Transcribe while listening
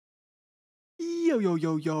Yo, yo,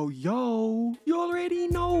 yo, yo, yo. You already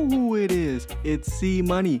know who it is. It's C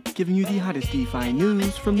Money, giving you the hottest DeFi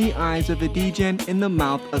news from the eyes of a degen in the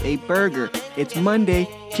mouth of a burger. It's Monday,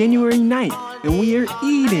 January 9th, and we are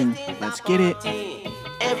eating. Let's get it.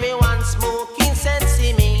 Everyone smoking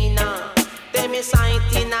sensimina. They me sight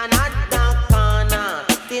in another corner.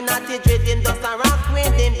 The natty dreading does a rock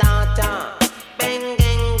with them daughter. Bang,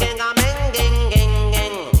 gang, gang, a bang, gang, gang,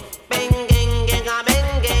 gang. Bang, gang, gang, a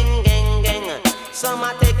bang, gang, gang, gang. Some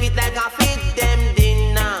a take it like a feed them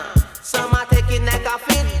dinner. Some a take it like a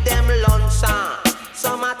feed them lunch.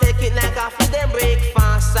 Some a take it like a feed them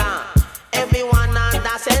breakfast. Everyone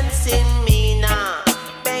under sense in me now.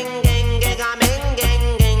 Bang, gang, gang, a bang,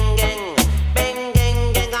 gang, gang, gang. Bang,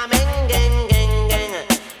 gang, gang, a bang, gang, gang, gang.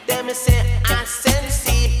 Them say a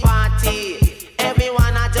sensey party.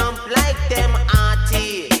 Everyone a jump like them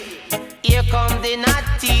arty. Here come the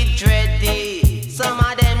natty dready. Some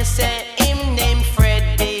of them say him name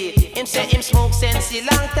Freddy. Him say him smoke sensey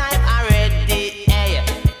long time already. Hey,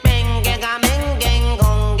 bang, gang, a bang, gang,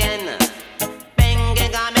 gong, gang. Bang,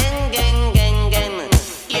 gang, a bang, gang, gang, gang.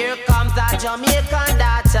 Here comes a Jamaican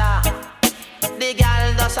daughter. The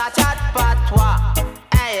girl does a chat patois.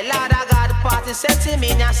 Hey, Lord of God, party sexy me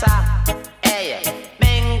nyasa. Hey,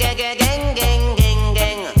 bang, gang, gang, gang, gang, gang,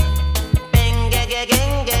 gang. Bang, gang, gang,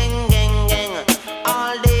 gang, gang, gang, gang.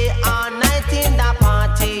 All day, all night in the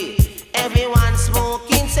party. Everyone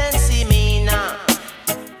smoking sensimina.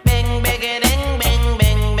 Bang, bang, bang, bang,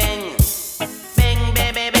 bang, bang. Bang,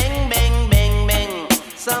 bang, bang, bang, bang, bang, bang.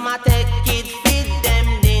 Some a take it, feed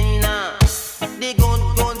them dinner. The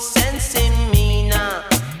good sense in me now.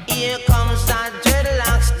 Here comes that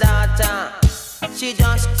dreadlocks daughter. She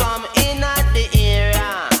just come in at the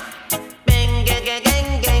area. Bang, gang, gang,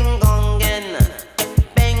 gang, gang, gong, gang.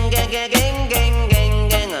 Bang, gang, gang, gang, gang, gang,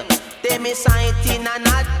 gang. They me sight in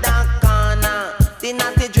another corner. The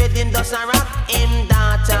natty dreading does a rock him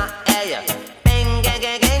daughter. Hey, bang, gang,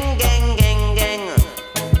 gang, gang, gang, gang, gang.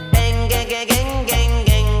 Bang, gang, gang, gang, gang,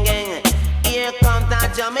 gang, gang. Here comes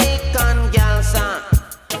that Jamaican girl, son.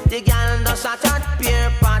 The girl does a chat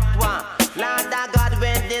pure patois. Lord of God,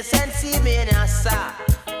 when they sense me, sir.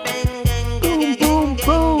 Bang, gang, gang, Boom, boom, gang, gang,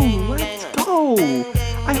 boom. gang, Let's gang. go.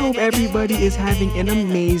 I hope everybody is having an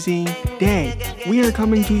amazing day. We are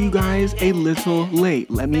coming to you guys a little late,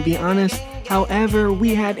 let me be honest. However,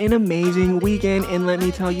 we had an amazing weekend, and let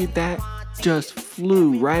me tell you that just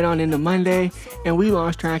flew right on into Monday, and we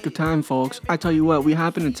lost track of time, folks. I tell you what, we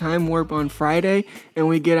hop in a time warp on Friday, and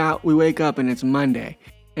we wake up, and it's Monday.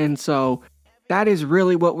 And so that is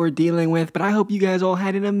really what we're dealing with, but I hope you guys all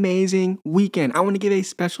had an amazing weekend. I want to give a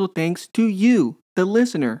special thanks to you, the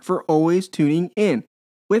listener, for always tuning in.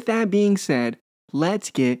 With that being said, let's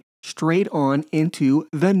get straight on into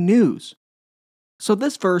the news. So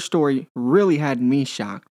this first story really had me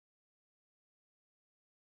shocked.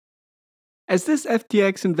 As this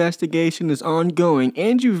FTX investigation is ongoing,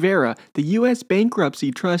 Andrew Vera, the U.S.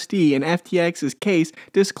 bankruptcy trustee in FTX's case,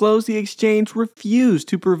 disclosed the exchange refused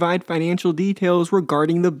to provide financial details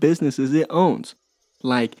regarding the businesses it owns,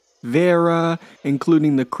 like Vera,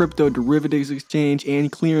 including the crypto derivatives exchange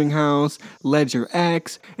and clearinghouse,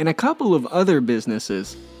 LedgerX, and a couple of other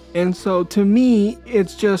businesses. And so to me,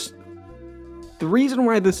 it's just, the reason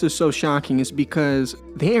why this is so shocking is because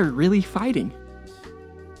they are really fighting.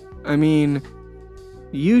 I mean,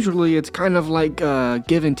 usually it's kind of like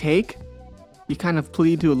give and take. You kind of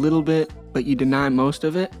plead to a little bit, but you deny most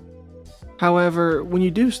of it. However, when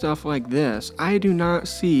you do stuff like this, I do not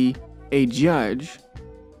see a judge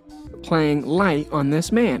playing light on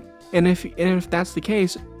this man. And if that's the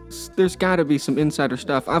case, there's got to be some insider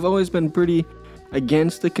stuff. I've always been pretty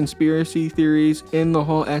against the conspiracy theories in the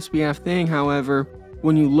whole SBF thing. However,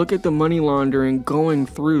 when you look at the money laundering going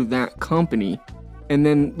through that company, and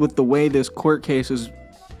then with the way this court case is,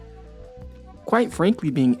 quite frankly,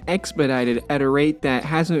 being expedited at a rate that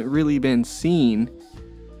hasn't really been seen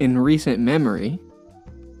in recent memory,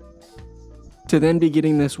 to then be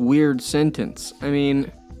getting this weird sentence. I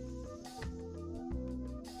mean,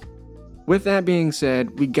 with that being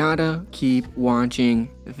said, we gotta keep watching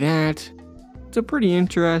that. It's a pretty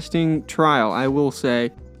interesting trial, I will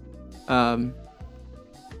say. I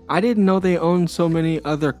didn't know they owned so many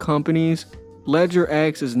other companies.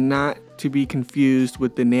 LedgerX is not to be confused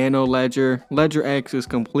with the Nano Ledger. LedgerX is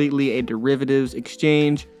completely a derivatives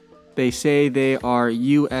exchange. They say they are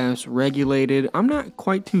US regulated. I'm not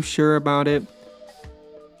quite too sure about it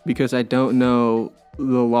because I don't know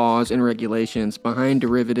the laws and regulations behind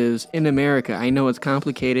derivatives in America. I know it's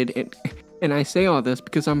complicated, and I say all this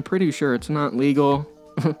because I'm pretty sure it's not legal.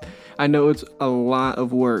 I know it's a lot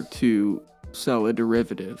of work to sell a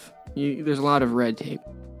derivative. There's a lot of red tape.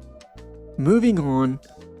 Moving on,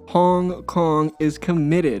 Hong Kong is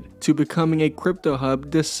committed to becoming a crypto hub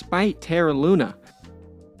despite Terra Luna.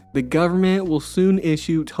 The government will soon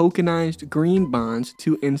issue tokenized green bonds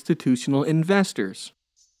to institutional investors.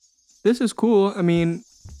 This is cool. I mean,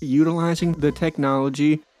 utilizing the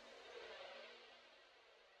technology.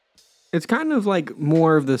 It's kind of like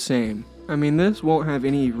more of the same. I mean, this won't have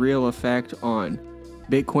any real effect on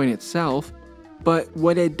Bitcoin itself, but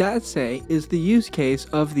what it does say is the use case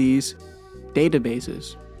of these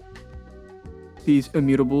databases, these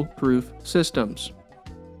immutable proof systems.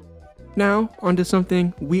 Now, onto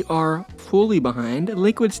something we are fully behind.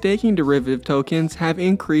 Liquid staking derivative tokens have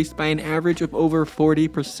increased by an average of over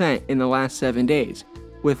 40% in the last 7 days,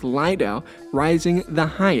 with Lido rising the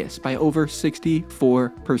highest by over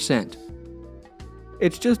 64%.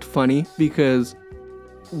 It's just funny because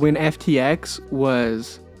when FTX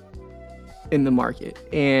was in the market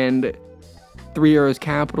and Three Arrows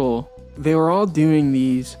Capital, they were all doing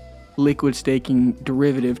these liquid staking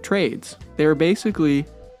derivative trades. They were basically,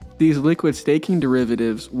 these liquid staking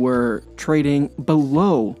derivatives were trading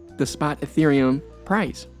below the spot Ethereum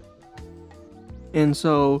price. And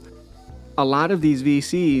so a lot of these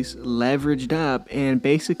VCs leveraged up and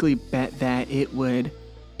basically bet that it would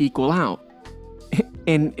equal out.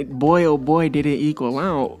 And boy, oh boy, did it equal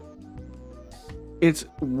out. It's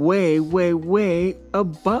way, way, way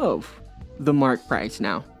above the mark price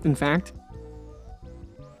now. In fact,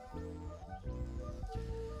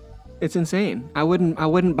 it's insane. I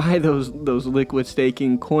wouldn't buy those liquid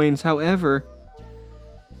staking coins. However,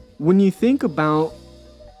 when you think about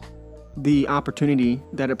the opportunity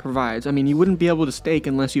that it provides, I mean, you wouldn't be able to stake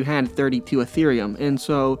unless you had 32 Ethereum. And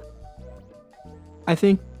so I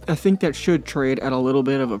think that should trade at a little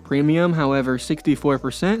bit of a premium. However,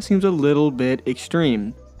 64% seems a little bit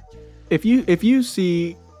extreme. If you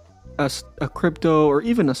see a crypto or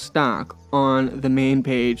even a stock on the main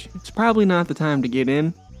page, it's probably not the time to get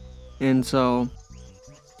in. And so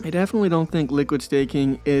I definitely don't think liquid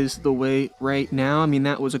staking is the way right now. I mean,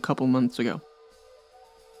 that was a couple months ago.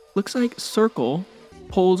 Looks like Circle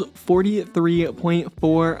holds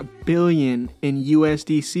 $43.4 billion in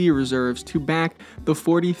USDC reserves to back the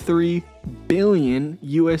 $43 billion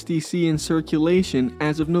USDC in circulation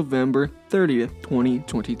as of November 30th,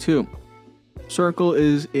 2022. Circle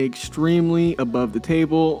is extremely above the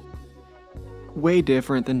table, way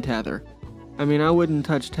different than Tether. I mean, I wouldn't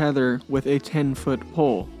touch Tether with a 10-foot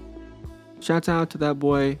pole. Shouts out to that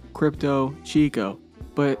boy, Crypto Chico.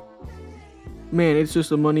 But, man, it's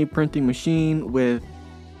just a money printing machine with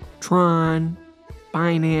Tron,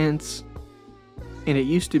 Binance, and it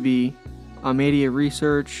used to be Alameda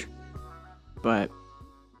Research, but,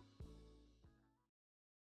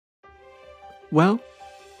 well,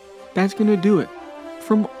 that's gonna do it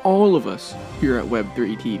from all of us here at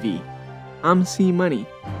Web3 TV. I'm C Money,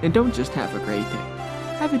 and don't just have a great day.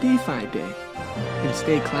 Have a DeFi day, and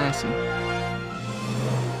stay classy.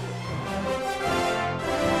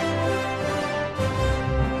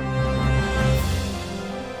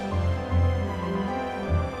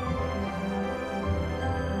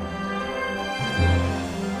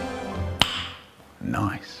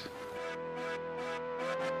 Nice.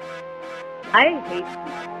 I hate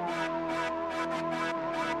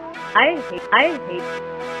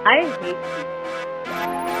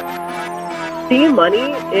C Money,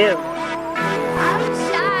 ew. I'm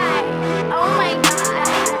shy. Oh my god.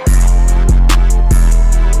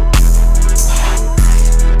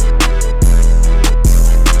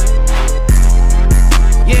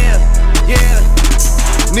 Yeah.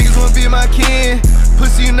 Niggas wanna be my kin.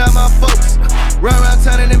 Pussy, you not my folks. Round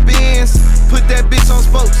town in the Benz. Put that bitch on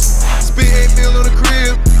spokes. Spit 8 mil on the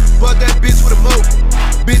crib. Bought that bitch with a moat.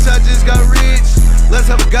 Bitch, I just got rich. Let's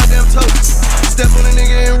have a goddamn toast. Step on a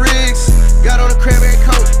nigga in rigs. Got on a cranberry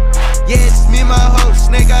coat. Yeah, it's just me and my hoe.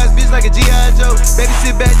 Snake eyes bitch like a G.I. Joe. Baby,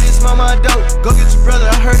 sit back, just smell my dope. Go get your brother,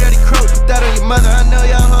 I heard that he croaked. Put that on your mother, I know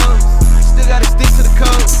y'all hoes. Still gotta stick to the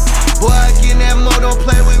code. Boy, I get in that mode, don't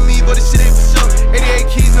play with me, but this shit ain't for sure. 88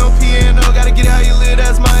 keys, no piano. Gotta get how you live,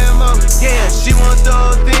 that's my MO. Yeah, she want the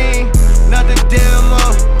whole thing, not the demo.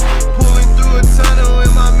 Pulling through a tunnel in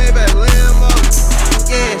my Maybach Lambo.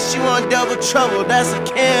 Yeah, she want double trouble, that's a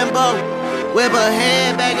Cambo. Whip her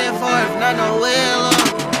hand back and forth, not no willow.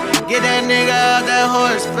 Get that nigga out that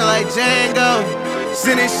horse, feel like Django.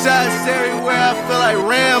 Sending shots everywhere, I feel like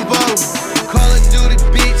Rambo. Call of Duty,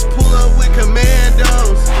 bitch, pull up with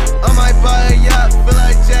commandos. I might buy a yacht, feel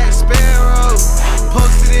like Jack Sparrow.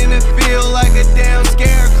 Posted in the field like a damn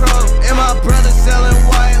scarecrow. And my brother selling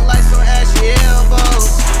white like some ashy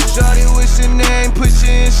elbows. Shorty with your name, put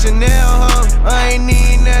you in Chanel, ho. I ain't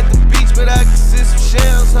needing that.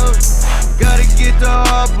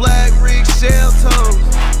 all black, rig shell toes.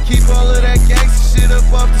 Keep all of that gangsta shit up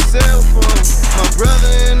off the cell phone. My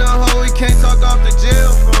brother in the hole, he can't talk off the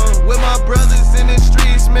jail phone. With my brothers in the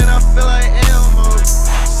streets, man, I feel like Elmo.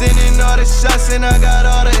 Sending all the shots and I got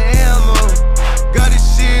all the ammo. Got this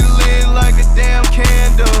shit lit like a damn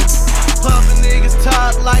candle. Pumping niggas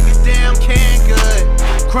top like a damn can good.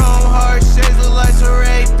 Chrome heart shades look like some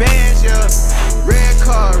Ray Bans, yeah. Red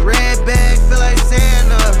car, red bag, feel like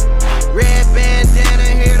Santa. Red bandana,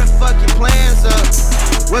 here to fuck your plans up.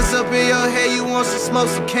 What's up in your head? You want some smoke,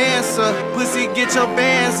 some cancer? Pussy, get your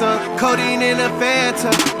bands up. Codeine in a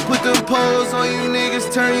Fanta. Put them poles on you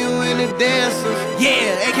niggas, turn you into dancers.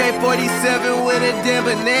 Yeah, AK-47 with a damn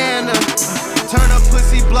banana. Turn a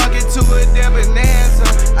pussy block into a damn bonanza.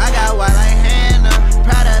 I got white like Hannah,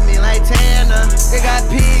 proud of me like Tana. They got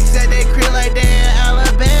pigs at they crib like they in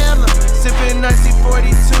Alabama. Sippin'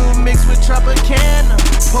 1942 mixed with Tropicana.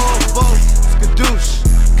 Paul Vogue, Skadoosh,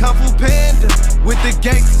 Kung Fu Panda. With the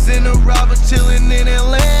gangsters in the robber chillin' in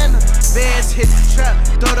Atlanta. Vans hit the trap,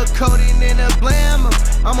 throw the codeine in a blammer.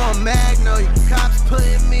 I'm on Magnolia, cops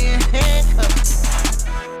putting me in handcuffs.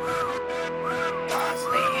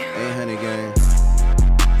 800 gang.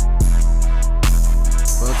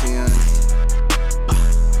 1400.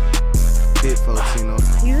 Hit 14 on.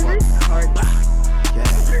 He's retarded.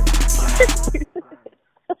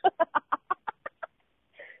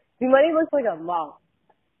 D-Money looks like a moth.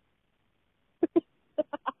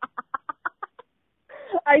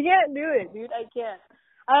 I can't do it, dude. I can't.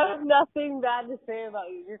 I have nothing bad to say about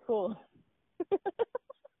you. You're cool.